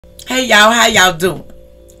Hey y'all, how y'all doing?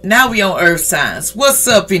 Now we on Earth Signs. What's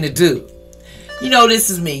up in the do? You know, this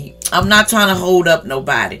is me. I'm not trying to hold up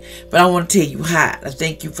nobody, but I want to tell you hi. I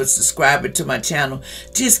thank you for subscribing to my channel.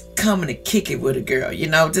 Just coming to kick it with a girl, you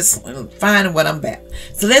know, just finding what I'm about.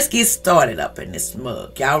 So let's get started up in this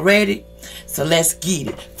mug. Y'all ready? So let's get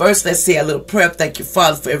it. First, let's say a little prayer. Thank you,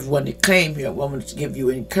 Father, for everyone that came here. I want to give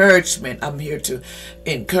you encouragement. I'm here to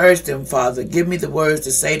encourage them, Father. Give me the words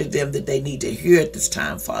to say to them that they need to hear at this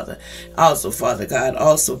time, Father. Also, Father God,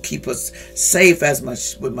 also keep us safe with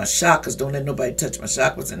my chakras. Don't let nobody touch my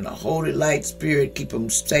chakras. In the holy light spirit, keep them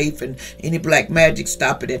safe. And any black magic,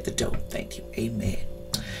 stop it at the door. Thank you. Amen.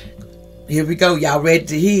 Here we go. Y'all ready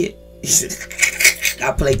to hear it?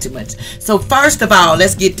 I play too much. So first of all,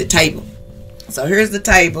 let's get the table. So here's the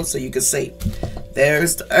table so you can see.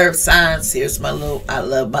 There's the earth signs. Here's my little, I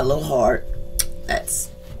love my little heart. I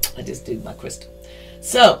just did my crystal.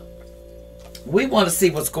 So we want to see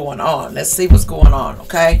what's going on. Let's see what's going on,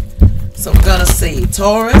 okay? So we're going to see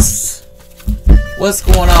Taurus. What's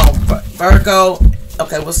going on? Virgo.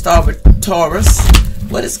 Okay, we'll start with Taurus.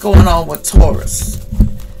 What is going on with Taurus?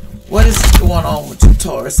 What is going on with you,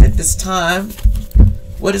 Taurus, at this time?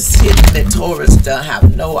 What is hidden that Taurus don't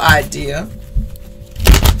have no idea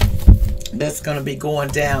that's going to be going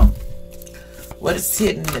down? What is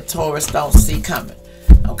hidden that Taurus don't see coming?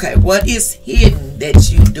 Okay, what is hidden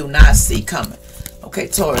that you do not see coming? Okay,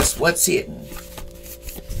 Taurus, what's hidden?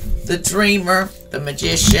 The dreamer, the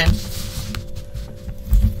magician.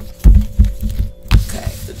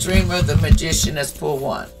 Okay, the dreamer, the magician, let's pull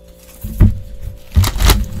one.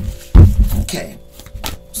 Okay,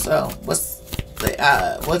 so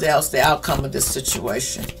what else? The outcome of this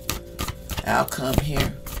situation. Outcome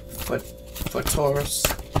here for Taurus.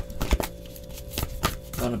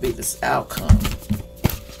 Going to be this outcome.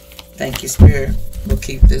 Thank you, Spirit. We'll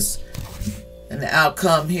keep this. And the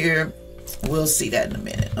outcome here, we'll see that in a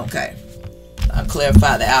minute. Okay. I'll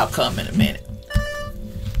clarify the outcome in a minute.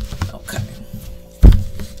 Okay.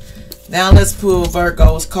 Now let's pull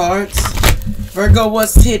Virgo's cards. Virgo,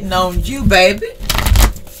 what's hidden on you, baby?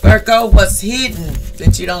 Virgo, what's hidden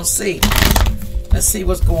that you don't see? Let's see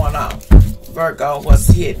what's going on. Virgo, what's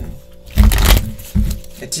hidden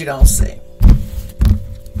that you don't see?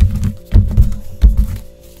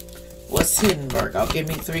 What's hidden, Virgo? Give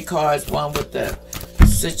me 3 cards. One with the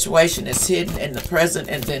situation that's hidden in the present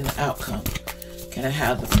and then the outcome. Can I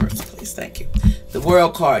have the first, please? Thank you. The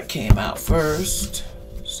World card came out first.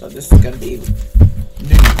 So this is going to be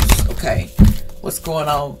news. Okay. What's going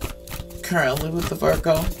on currently with the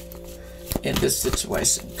Virgo in this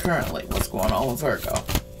situation? Currently, what's going on with Virgo?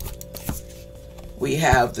 We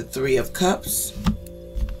have the 3 of Cups.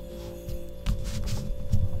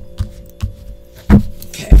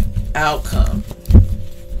 Okay, outcome.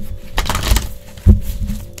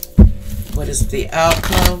 What is the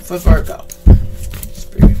outcome for Virgo?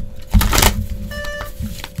 Spirit.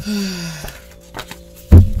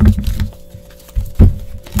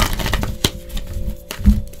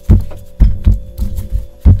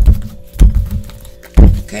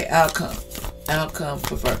 Okay, outcome. Outcome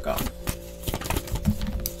for Virgo.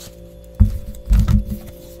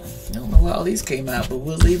 I don't know why all these came out, but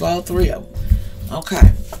we'll leave all 3 of them.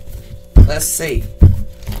 Okay. Let's see.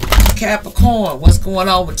 Capricorn. What's going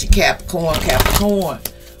on with you, Capricorn? Capricorn.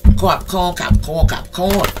 Capricorn, Capricorn,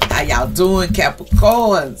 Capricorn. How y'all doing,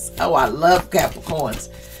 Capricorns? Oh, I love Capricorns.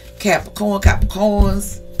 Capricorn,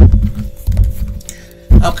 Capricorns.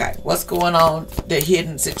 Okay, what's going on? The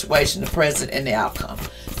hidden situation, the present, and the outcome.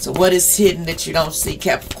 So what is hidden that you don't see,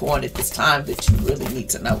 Capricorn, at this time that you really need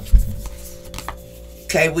to know?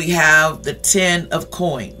 Okay, we have the 10 of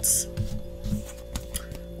coins.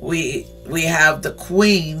 We have the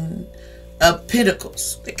Queen of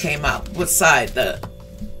Pentacles that came out. What side? The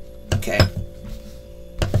okay.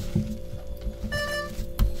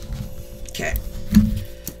 Okay.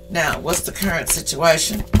 Now, what's the current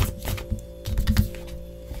situation?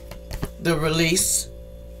 The release.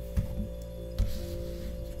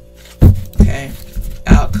 Okay.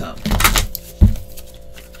 Outcome.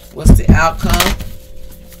 What's the outcome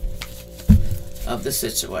of the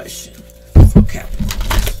situation for Capricorn?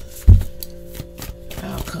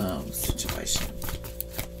 Outcome situation.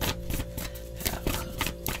 Outcome.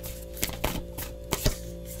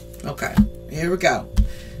 Okay. Here we go.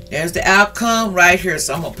 There's the outcome right here.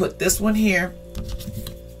 So I'm going to put this one here.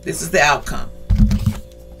 This is the outcome.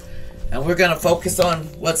 And we're going to focus on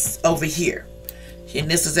what's over here. And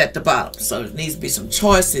this is at the bottom. So there needs to be some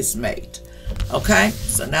choices made. Okay?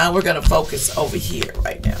 So now we're going to focus over here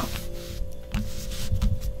right now.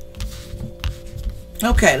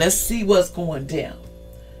 Okay, let's see what's going down.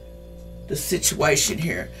 the situation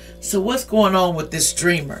here. So what's going on with this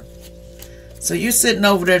dreamer? So you're sitting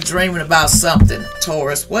over there dreaming about something,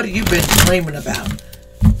 Taurus. What have you been dreaming about?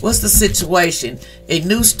 What's the situation? A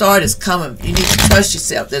new start is coming. You need to trust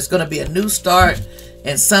yourself. There's going to be a new start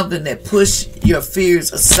and something that push your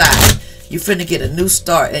fears aside. You're finna get a new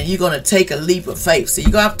start and you're going to take a leap of faith. So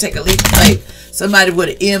you're going to have to take a leap of faith. Somebody with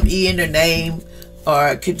an M-E in their name, or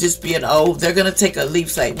it could just be an O. They're going to take a leap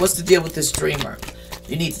of faith. What's the deal with this dreamer?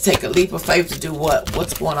 You need to take a leap of faith to do what?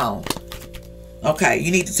 What's going on? Okay,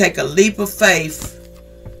 you need to take a leap of faith.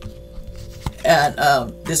 And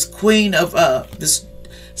this queen of this,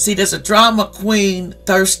 see, there's a drama queen,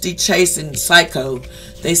 thirsty, chasing, psycho.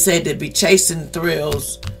 They said they'd be chasing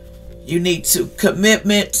thrills. You need to,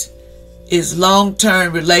 commitment is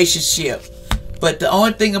long-term relationship. But the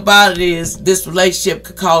only thing about it is this relationship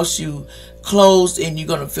could cause you closed and you're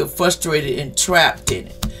going to feel frustrated and trapped in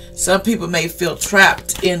it. Some people may feel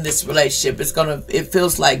trapped in this relationship. It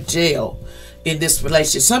feels like jail in this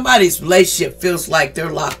relationship. Somebody's relationship feels like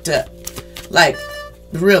they're locked up. Like,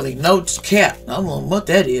 really, no cap. I don't know what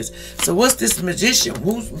that is. So what's this magician?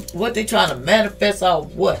 What they trying to manifest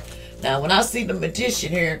off what? Now, when I see the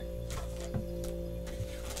magician here,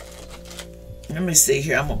 let me see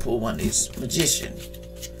here. I'm going to pull one of these. Magician.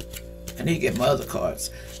 I need to get my other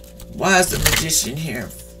cards. Why is the magician here?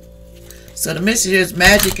 So the message is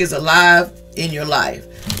magic is alive in your life.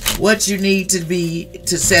 What you need to be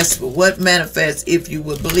successful, what manifests, if you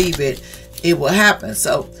will believe it, it will happen.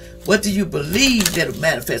 So what do you believe that it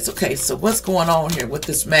manifests? Okay, so what's going on here with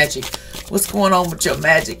this magic? What's going on with your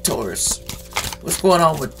magic, Taurus? What's going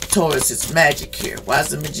on with Taurus? It's magic here. Why is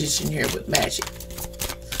the magician here with magic?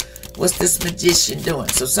 What's this magician doing?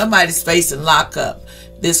 So somebody's facing lockup.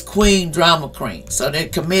 This queen, drama queen. So they're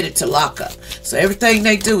committed to lockup. So everything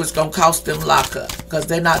they do is going to cost them lockup. Because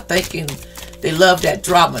they're not thinking, they love that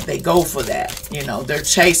drama. They go for that. You know, they're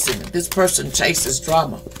chasing it. This person chases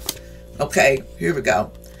drama. Okay, here we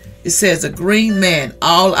go. It says, a green man,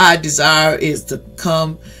 all I desire is to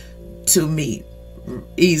come to me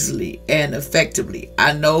easily and effectively.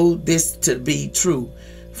 I know this to be true,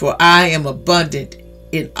 for I am abundant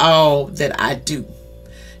in all that I do.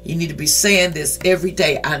 You need to be saying this every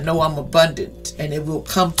day. I know I'm abundant and it will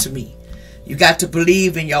come to me. You got to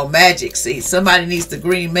believe in your magic. See, somebody needs, the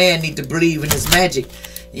green man need to believe in his magic.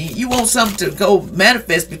 You want something to go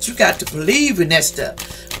manifest, but you got to believe in that stuff.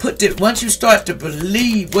 Once you start to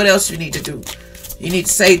believe, what else you need to do? You need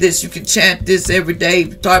to say this. You can chant this every day.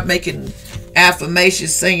 Start making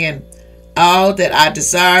affirmations saying, all that I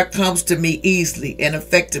desire comes to me easily and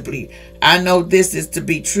effectively. I know this is to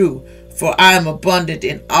be true, for I am abundant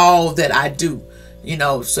in all that I do. You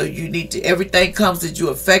know, so you need to, everything comes to you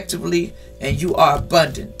effectively and you are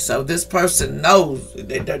abundant. So this person knows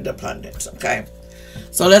that they're abundant, okay?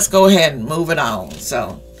 So let's go ahead and move it on.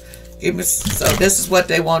 So this is what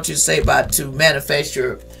they want you to say about to manifest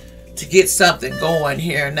to get something going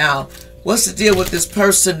here. Now, what's the deal with this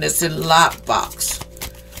person that's in lockbox?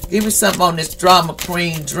 Give me something on this drama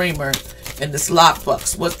queen dreamer and this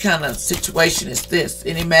lockbox. What kind of situation is this?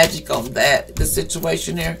 Any magic on that? The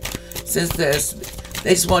situation here? Since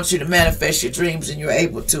they just want you to manifest your dreams and you're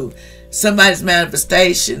able to. Somebody's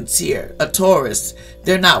manifestations here, a Taurus,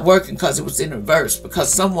 they're not working because it was in reverse,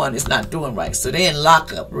 because someone is not doing right. So they're in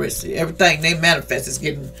lockup. Everything they manifest is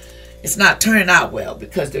it's not turning out well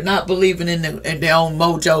because they're not believing in their own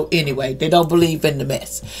mojo anyway. They don't believe in the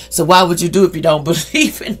mess. So why would you do if you don't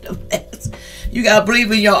believe in the mess? You got to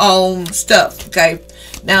believe in your own stuff, okay?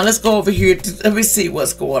 Now let's go over here. Let me see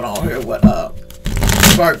what's going on here with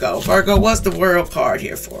Virgo. Virgo, what's the world card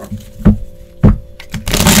here for?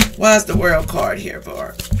 What's the world card here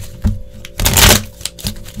for?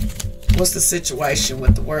 What's the situation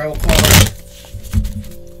with the world card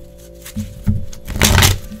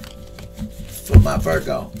for my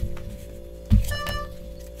Virgo?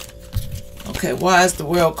 Okay, why is the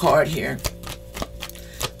world card here?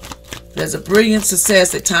 There's a brilliant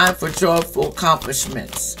success, a time for joyful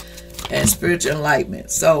accomplishments and spiritual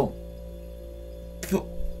enlightenment. So,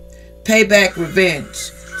 payback,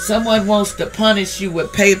 revenge. Someone wants to punish you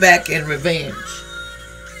with payback and revenge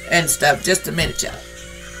and stuff. Just a minute, y'all.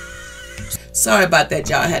 Sorry about that,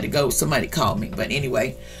 y'all. I had to go. Somebody called me. But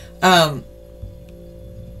anyway,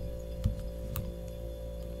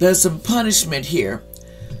 there's some punishment here.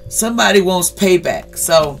 Somebody wants payback.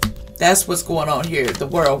 So that's what's going on here. The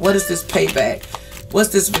world. What is this payback? What's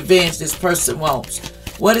this revenge this person wants?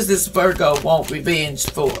 What does this Virgo want revenge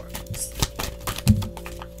for?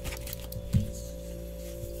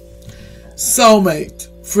 Soulmate,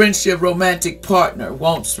 friendship, romantic partner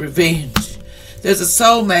wants revenge. There's a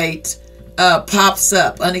soulmate pops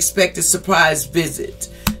up, unexpected surprise visit.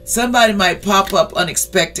 Somebody might pop up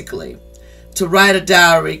unexpectedly to write a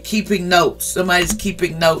diary, keeping notes. Somebody's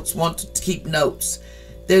keeping notes, wants to keep notes.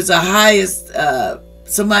 There's a highest,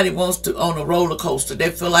 somebody wants to on a roller coaster.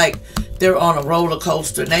 They feel like they're on a roller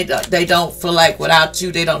coaster, and they don't feel like without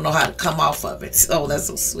you, they don't know how to come off of it. Oh, that's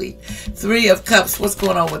so sweet. Three of Cups. What's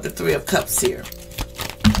going on with the Three of Cups here?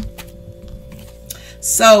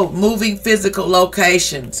 So, moving physical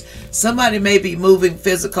locations. Somebody may be moving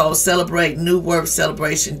physical, celebrate new work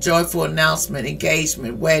celebration, joyful announcement,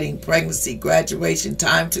 engagement, wedding, pregnancy, graduation,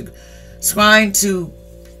 trying to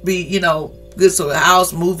be, good. So,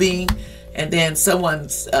 house moving, and then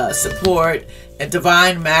someone's support, and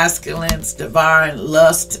divine masculines, divine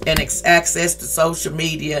lust, and access to social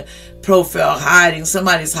media, profile hiding.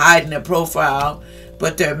 Somebody's hiding their profile,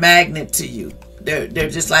 but they're magnet to you. They're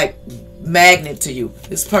just like magnet to you.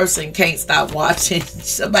 This person can't stop watching.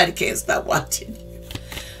 Somebody can't stop watching.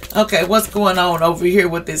 Okay, what's going on over here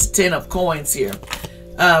with this 10 of coins here?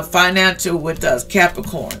 Financial with us,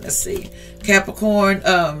 Capricorn. Let's see. Capricorn,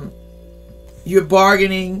 you're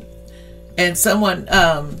bargaining, and someone,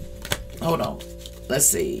 hold on. Let's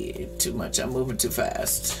see. Too much. I'm moving too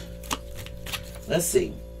fast. Let's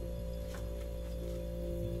see.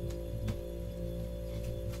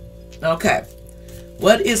 Okay.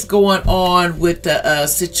 What is going on with the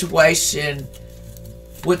situation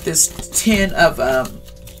with this 10 of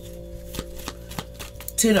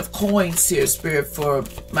coins here, Spirit, for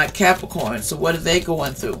my Capricorn? So what are they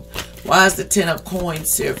going through? Why is the 10 of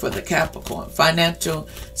coins here for the Capricorn? Financial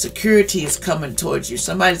security is coming towards you.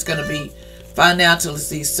 Somebody's going to be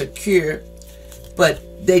financially secure, but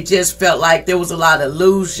they just felt like there was a lot of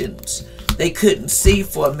illusions. They couldn't see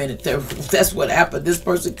for a minute. That's what happened. This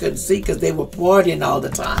person couldn't see because they were partying all the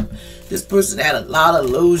time. This person had a lot of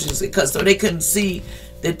illusions because so they couldn't see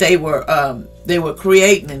that they were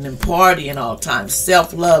creating and partying all the time.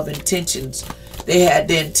 Self-love intentions. They had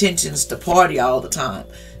the intentions to party all the time.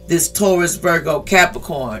 This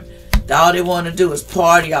Taurus-Virgo-Capricorn, all they want to do is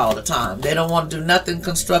party all the time. They don't want to do nothing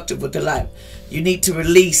constructive with their life. You need to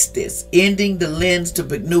release this. Ending the lens to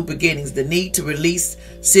new beginnings. The need to release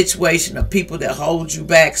situation of people that hold you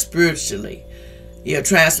back spiritually. Your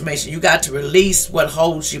transformation. You got to release what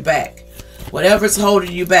holds you back. Whatever's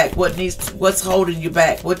holding you back. What's holding you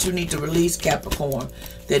back? What you need to release, Capricorn,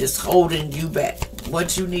 that is holding you back.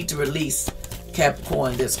 What you need to release,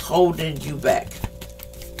 Capricorn, that's holding you back.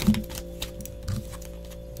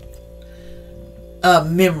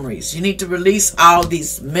 Memories. You need to release all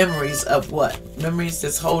these memories of what? Memories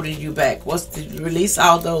that's holding you back. Release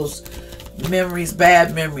all those memories,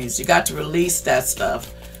 bad memories. You got to release that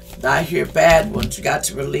stuff. I hear bad ones. You got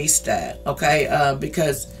to release that. Okay?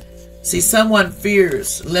 Because, see, someone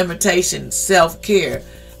fears limitation, self-care,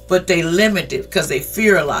 but they limit it because they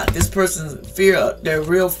fear a lot. This person they're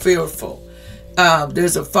real fearful.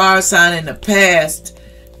 There's a fire sign in the past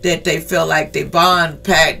that they feel like their bond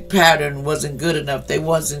pattern wasn't good enough. They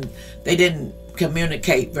didn't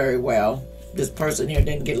communicate very well. This person here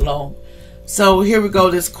didn't get along. So here we go.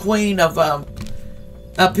 This Queen of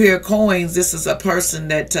up here coins. This is a person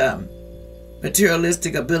that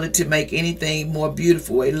materialistic ability to make anything more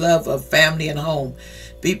beautiful. A love of family and home.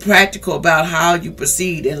 Be practical about how you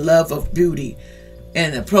proceed in love of beauty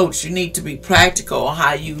and approach. You need to be practical on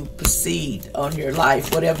how you proceed on your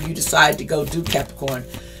life. Whatever you decide to go do, Capricorn,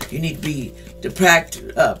 you need to be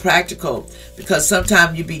practical, because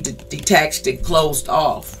sometimes you be detached and closed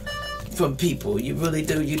off from people. You really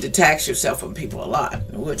do. You detach yourself from people a lot,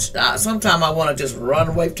 which sometimes I want to just run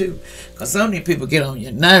away too, because some of these people get on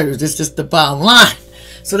your nerves. It's just the bottom line.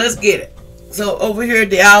 So let's get it. So over here,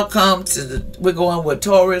 the outcome we're going with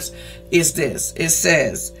Taurus is this. It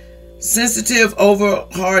says, sensitive,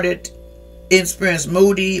 over-hearted, experience,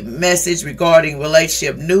 moody message regarding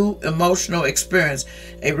relationship, new emotional experience,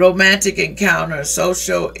 a romantic encounter,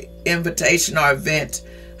 social invitation or event,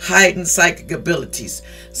 heightened psychic abilities.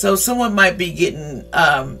 So someone might be getting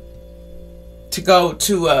to go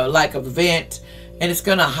to like an event, and it's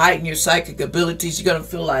going to heighten your psychic abilities. You're going to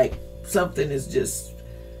feel like something is just,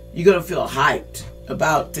 you're going to feel hyped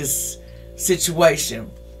about this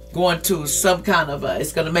situation. Going to some kind of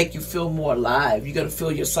it's going to make you feel more alive. You're going to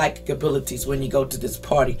feel your psychic abilities when you go to this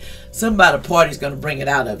party. Somebody at a party is going to bring it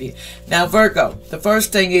out of you. Now, Virgo, the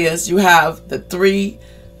first thing is you have the Three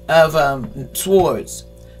of Swords.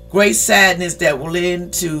 Great sadness that will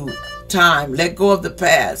end to time. Let go of the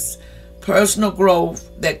past. Personal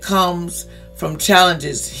growth that comes from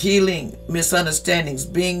challenges, healing, misunderstandings,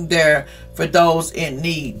 being there for those in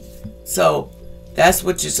need. So that's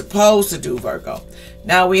what you're supposed to do, Virgo.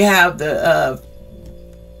 Now we have the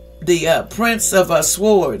the Prince of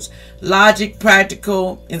Swords. Logic,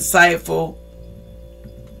 practical, insightful,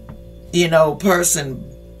 person.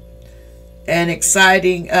 An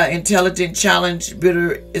exciting, intelligent challenge,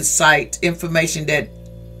 bitter insight, information that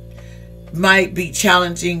might be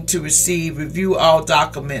challenging to receive. Review all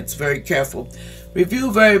documents. Very careful.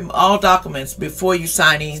 Review all documents before you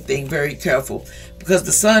sign anything. Very careful. Because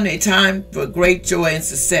the Sun, a time for great joy and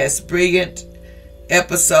success. Brilliant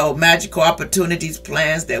episode. Magical opportunities.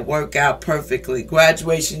 Plans that work out perfectly.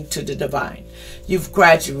 Graduation to the divine. You've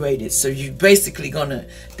graduated. So you're basically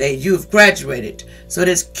you've graduated. So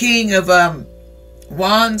this King of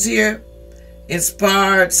Wands here.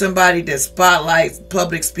 Inspired, somebody that spotlights,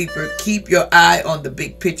 public speaker. Keep your eye on the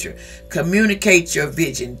big picture. Communicate your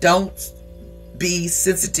vision. Don't be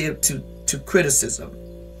sensitive to criticism.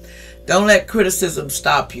 Don't let criticism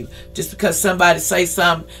stop you. Just because somebody say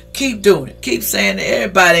something, keep doing it. Keep saying it.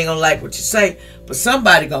 Everybody ain't gonna like what you say, but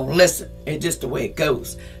somebody gonna listen. It's just the way it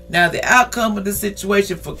goes. Now the outcome of the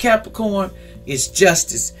situation for Capricorn is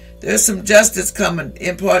justice. There's some justice coming.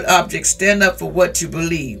 Import objects. Stand up for what you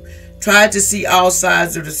believe. Try to see all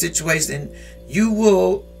sides of the situation. You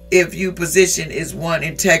will, if you position is one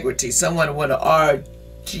integrity. Someone with an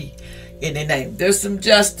RG in their name. There's some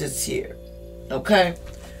justice here. Okay?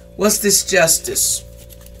 What's this justice?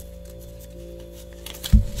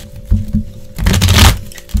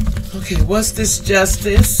 Okay, what's this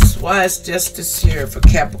justice? Why is justice here for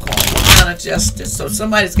Capricorn? What kind of justice? So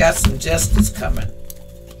somebody's got some justice coming.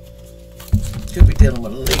 Could be dealing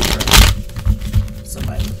with a Libra.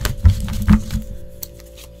 Somebody.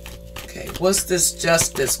 Okay, what's this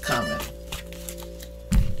justice coming?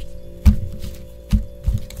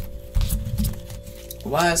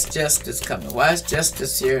 Why is justice coming? Why is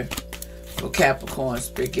justice here for Capricorn?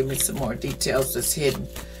 Spirit, give me some more details that's hidden.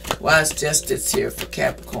 Why is justice here for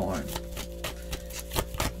Capricorn?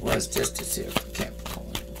 Why is justice here for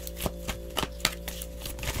Capricorn?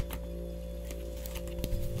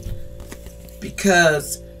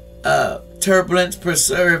 Because turbulence,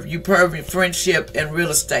 preserve, you pervert friendship and real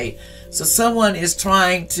estate. So someone is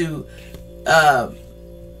trying to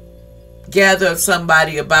gather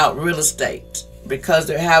somebody about real estate because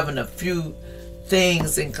they're having a few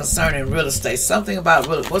things in concerning real estate. Something about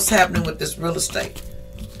what's happening with this real estate.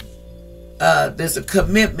 There's a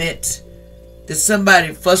commitment. There's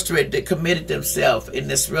somebody frustrated that committed themselves in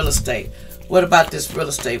this real estate. What about this real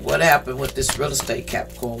estate? What happened with this real estate,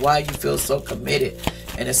 Capricorn? Why you feel so committed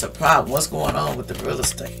and it's a problem? What's going on with the real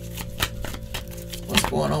estate? What's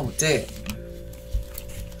going on with that?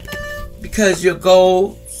 Because your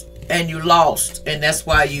goals and you lost, and that's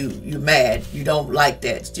why you mad. You don't like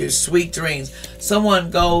that. Your sweet dreams. Someone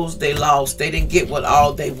goes, they lost. They didn't get what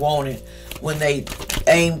all they wanted when they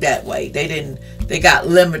aimed that way. They got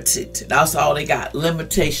limited. That's all they got.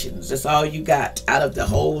 Limitations. That's all you got out of the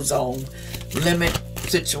whole zone. Limit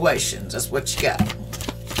situations. That's what you got.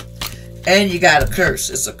 And you got a curse.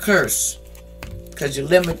 It's a curse because you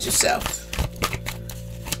limit yourself.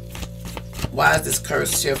 Why is this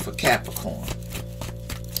curse here for Capricorn?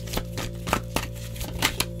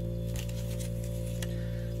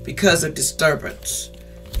 Because of disturbance.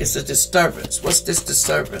 It's a disturbance. What's this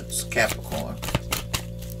disturbance, Capricorn?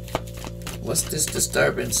 What's this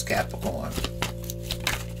disturbance, Capricorn?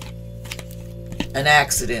 An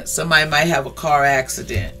accident. Somebody might have a car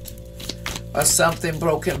accident. Or something,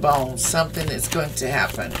 broken bones. Something is going to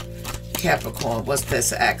happen. Capricorn, what's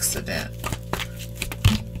this accident?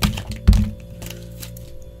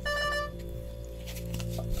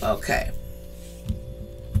 Okay.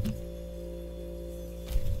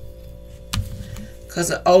 Because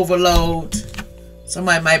of overload.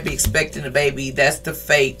 Somebody might be expecting a baby. That's the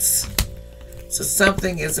fates. So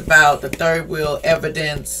something is about the third wheel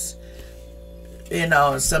evidence. You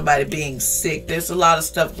know, somebody being sick. There's a lot of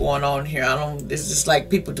stuff going on here. It's just like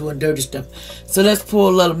people doing dirty stuff. So let's pull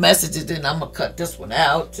a little messages. Then I'm going to cut this one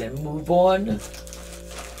out and move on.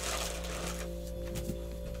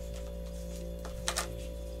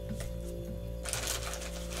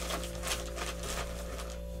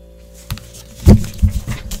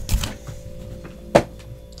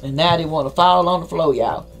 And now they want to fall on the floor,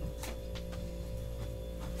 y'all.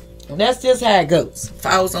 And that's just how it goes.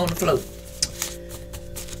 Falls on the floor.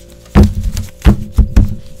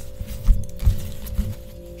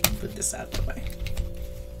 Put this out the way.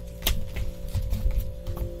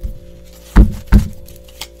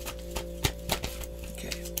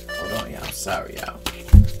 Okay. Hold on, y'all. Sorry, y'all.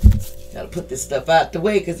 Gotta put this stuff out the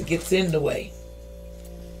way because it gets in the way.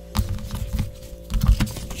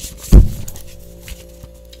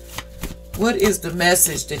 What is the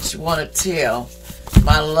message that you want to tell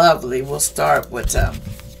my lovely? We'll start with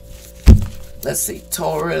let's see,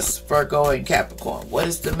 Taurus, Virgo, and Capricorn. What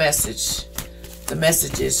is the message? The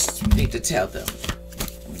messages you need to tell them.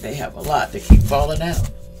 They have a lot. They keep falling out.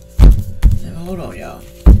 Now, hold on, y'all.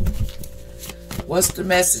 What's the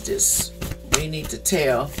messages we need to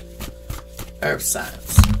tell earth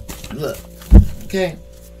signs? Look, okay.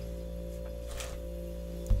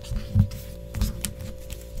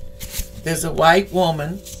 There's a white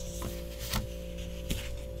woman.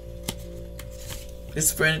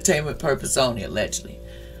 It's for entertainment purpose only, allegedly.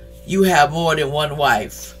 You have more than one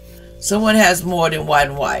wife. Someone has more than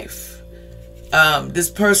one wife. This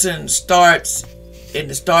person starts in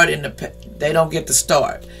the they don't get the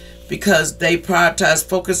start because they prioritize,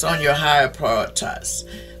 focus on your higher prioritize.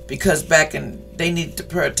 Because they needed to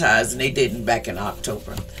prioritize and they didn't back in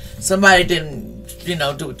October. Somebody didn't,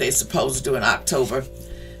 do what they're supposed to do in October.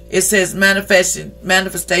 It says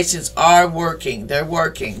manifestations are working. They're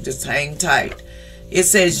working. Just hang tight. It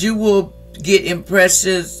says you will get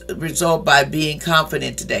impressive result by being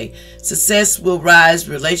confident today. Success will rise.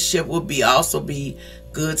 Relationship will also be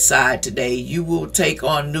good side today. You will take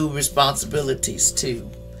on new responsibilities too.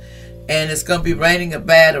 And it's going to be raining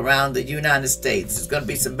bad around the United States. There's going to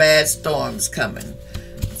be some bad storms coming.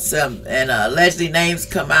 Allegedly names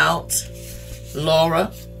come out.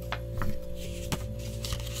 Laura.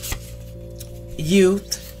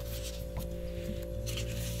 Youth.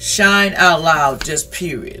 Shine out loud, just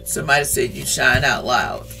period. Somebody said you shine out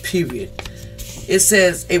loud, period. It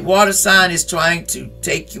says a water sign is trying to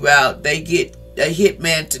take you out. They get a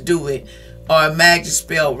hitman to do it, or a magic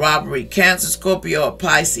spell, robbery. Cancer, Scorpio, or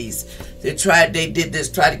Pisces. They did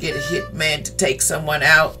this, try to get a hitman to take someone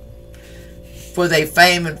out for their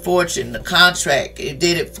fame and fortune. The contract, it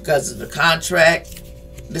did it because of the contract.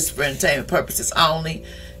 This is for entertainment purposes only.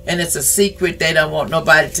 And it's a secret they don't want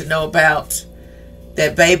nobody to know about.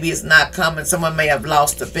 That baby is not coming. Someone may have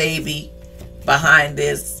lost a baby behind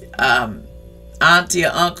this. Auntie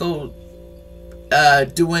or uncle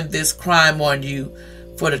doing this crime on you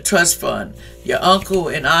for the trust fund. Your uncle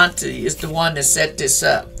and auntie is the one that set this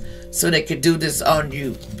up so they could do this on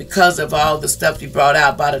you because of all the stuff you brought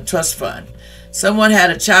out by the trust fund. Someone had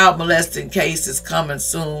a child molesting case is coming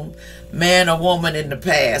soon. Man or woman in the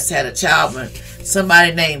past had a child molesting.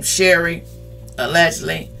 Somebody named Sherry,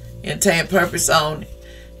 allegedly, entertainment purpose only.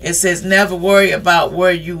 It says never worry about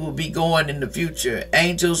where you will be going in the future.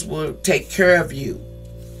 Angels will take care of you.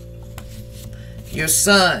 Your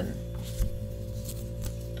son.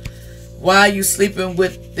 Why are you sleeping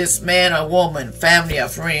with this man or woman, family or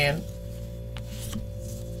friend?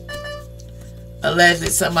 Allegedly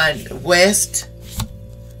somebody West.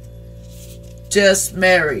 Just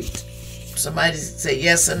married. Somebody say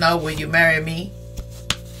yes or no, will you marry me?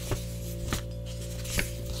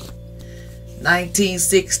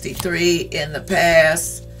 1963 in the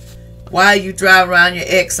past. Why you drive around your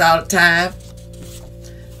ex all the time?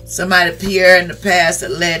 Somebody Pierre in the past,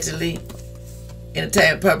 allegedly.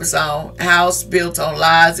 Entertainment purpose on. House built on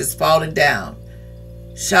lies is falling down.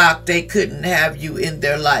 Shocked they couldn't have you in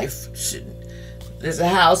their life. There's a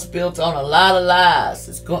house built on a lot of lies.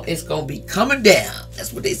 It's going to be coming down.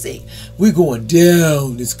 That's what they say. We're going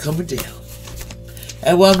down. It's coming down.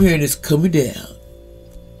 And what I'm hearing is coming down.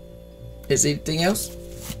 Is there anything else?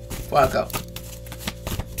 Before I go.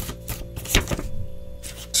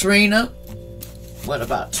 Trina. What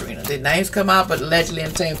about Trina? Did names come out but allegedly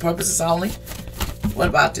entertainment purposes only? What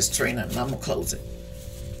about this Trina? And I'm going to close it.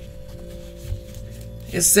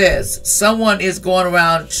 It says, someone is going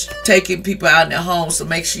around taking people out in their homes, so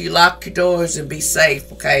make sure you lock your doors and be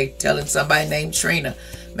safe, okay? Telling somebody named Trina,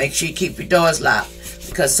 make sure you keep your doors locked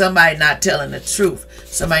because somebody not telling the truth.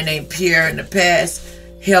 Somebody named Pierre in the past,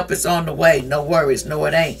 help is on the way. No worries. No,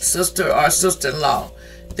 it ain't. Sister or sister-in-law.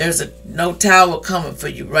 There's no tower coming for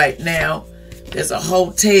you right now. There's a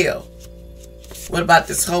hotel. What about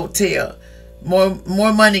this hotel? More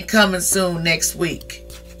money coming soon next week.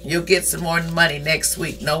 You'll get some more money next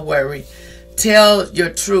week. No worry. Tell your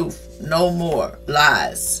truth. No more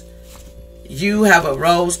lies. You have a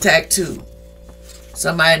rose tattoo.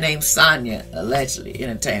 Somebody named Sonia, allegedly,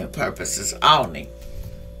 entertainment purposes only.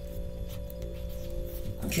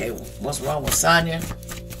 Okay, what's wrong with Sonia?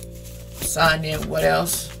 Sonia, what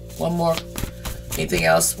else? One more. Anything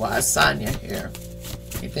else? Why is Sonia here?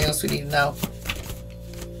 Anything else we need to know?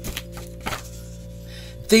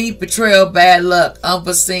 Thief, betrayal, bad luck.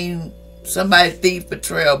 Unforeseen. Somebody thief,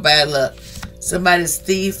 betrayal, bad luck. Somebody's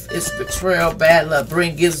thief is betrayal, bad luck.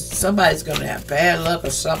 Somebody's going to have bad luck or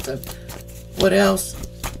something. What else?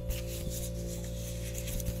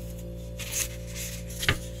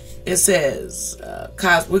 It says,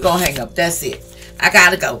 we're going to hang up. That's it. I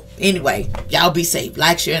got to go. Anyway, y'all be safe.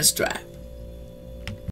 Like, share, and subscribe.